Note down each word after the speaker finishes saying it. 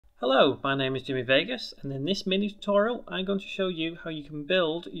Hello, my name is Jimmy Vegas, and in this mini tutorial I'm going to show you how you can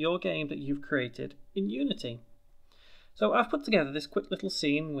build your game that you've created in Unity. So I've put together this quick little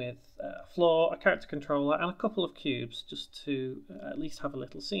scene with a floor, a character controller and a couple of cubes just to at least have a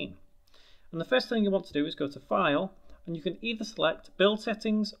little scene. And the first thing you want to do is go to File, and you can either select Build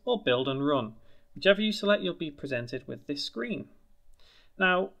Settings or Build and Run. Whichever you select, you'll be presented with this screen.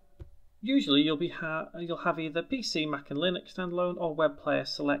 Now, usually you'll have either PC, Mac and Linux standalone or web player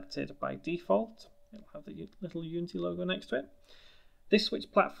selected by default. It'll have the little Unity logo next to it. This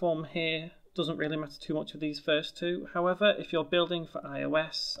switch platform here doesn't really matter too much with these first two. However, if you're building for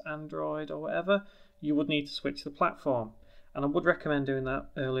iOS, Android or whatever, you would need to switch the platform. And I would recommend doing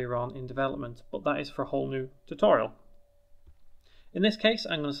that earlier on in development, but that is for a whole new tutorial. In this case,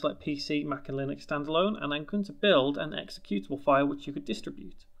 I'm going to select PC, Mac and Linux standalone, and I'm going to build an executable file which you could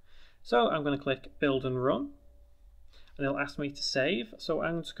distribute. So I'm going to click Build and Run, and it'll ask me to save. So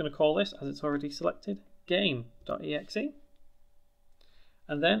I'm just going to call this, as it's already selected, game.exe.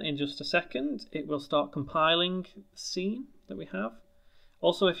 And then in just a second, it will start compiling the scene that we have.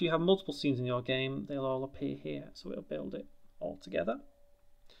 Also, if you have multiple scenes in your game, they'll all appear here, so it'll build it all together.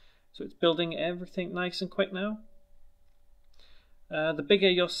 So it's building everything nice and quick now. The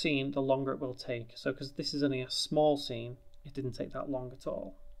bigger your scene, the longer it will take. So because this is only a small scene, it didn't take that long at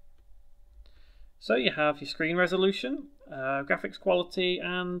all. So you have your screen resolution, graphics quality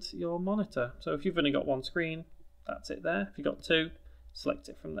and your monitor. So if you've only got one screen, that's it there. If you've got two, select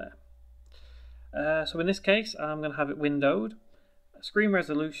it from there. So in this case, I'm going to have it windowed. Screen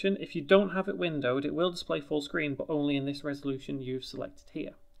resolution, if you don't have it windowed, it will display full screen, but only in this resolution you've selected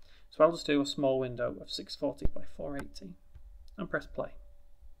here. So I'll just do a small window of 640 by 480 and press play.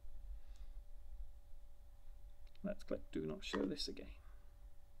 Let's click Do Not Show This again.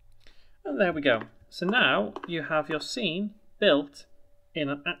 And there we go. So now you have your scene built in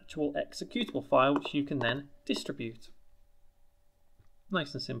an actual executable file which you can then distribute.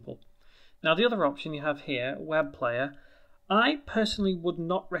 Nice and simple. Now the other option you have here, web player. I personally would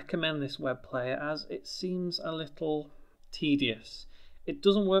not recommend this web player as it seems a little tedious. It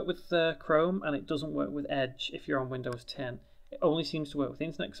doesn't work with Chrome and it doesn't work with Edge if you're on Windows 10. It only seems to work with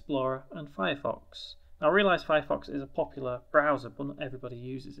Internet Explorer and Firefox. Now I realise Firefox is a popular browser, but not everybody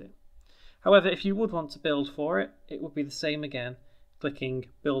uses it. However, if you would want to build for it, it would be the same again, clicking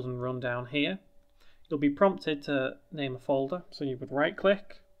Build and Run down here. You'll be prompted to name a folder, so you would right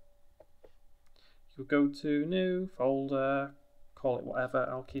click, you would go to New Folder, call it whatever,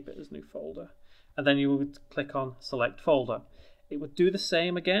 I'll keep it as New Folder, and then you would click on Select Folder. It would do the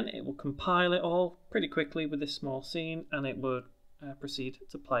same again, it will compile it all pretty quickly with this small scene, and it would proceed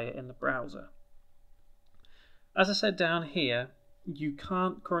to play it in the browser. As I said down here, you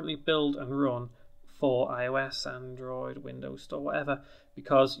can't currently build and run for iOS, Android, Windows Store, whatever,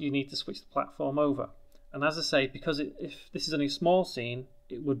 because you need to switch the platform over. And as I say, because if this is only a small scene,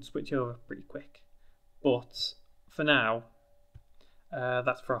 it would switch over pretty quick. But for now,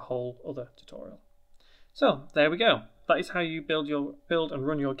 that's for a whole other tutorial. So there we go. That is how you build and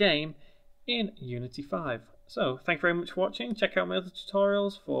run your game in Unity 5. So thank you very much for watching. Check out my other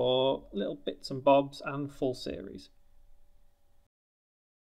tutorials for little bits and bobs and full series.